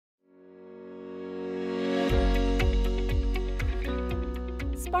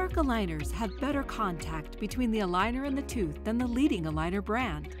Spark aligners have better contact between the aligner and the tooth than the leading aligner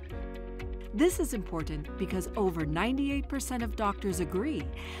brand. This is important because over 98% of doctors agree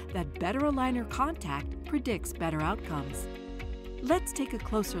that better aligner contact predicts better outcomes. Let's take a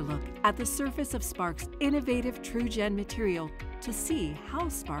closer look at the surface of Spark's innovative TrueGen material to see how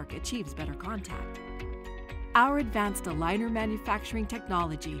Spark achieves better contact. Our advanced aligner manufacturing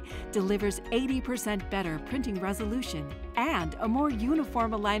technology delivers 80% better printing resolution and a more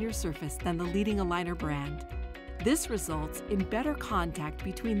uniform aligner surface than the leading aligner brand. This results in better contact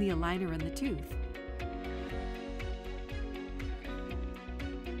between the aligner and the tooth.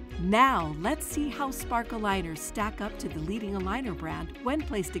 Now, let's see how Spark aligners stack up to the leading aligner brand when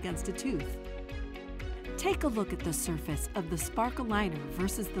placed against a tooth. Take a look at the surface of the Spark aligner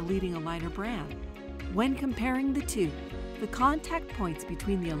versus the leading aligner brand. When comparing the two, the contact points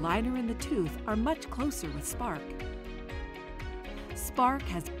between the aligner and the tooth are much closer with Spark. Spark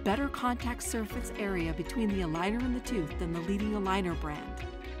has better contact surface area between the aligner and the tooth than the leading aligner brand,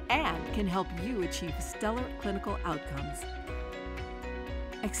 and can help you achieve stellar clinical outcomes.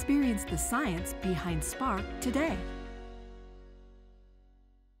 Experience the science behind Spark today.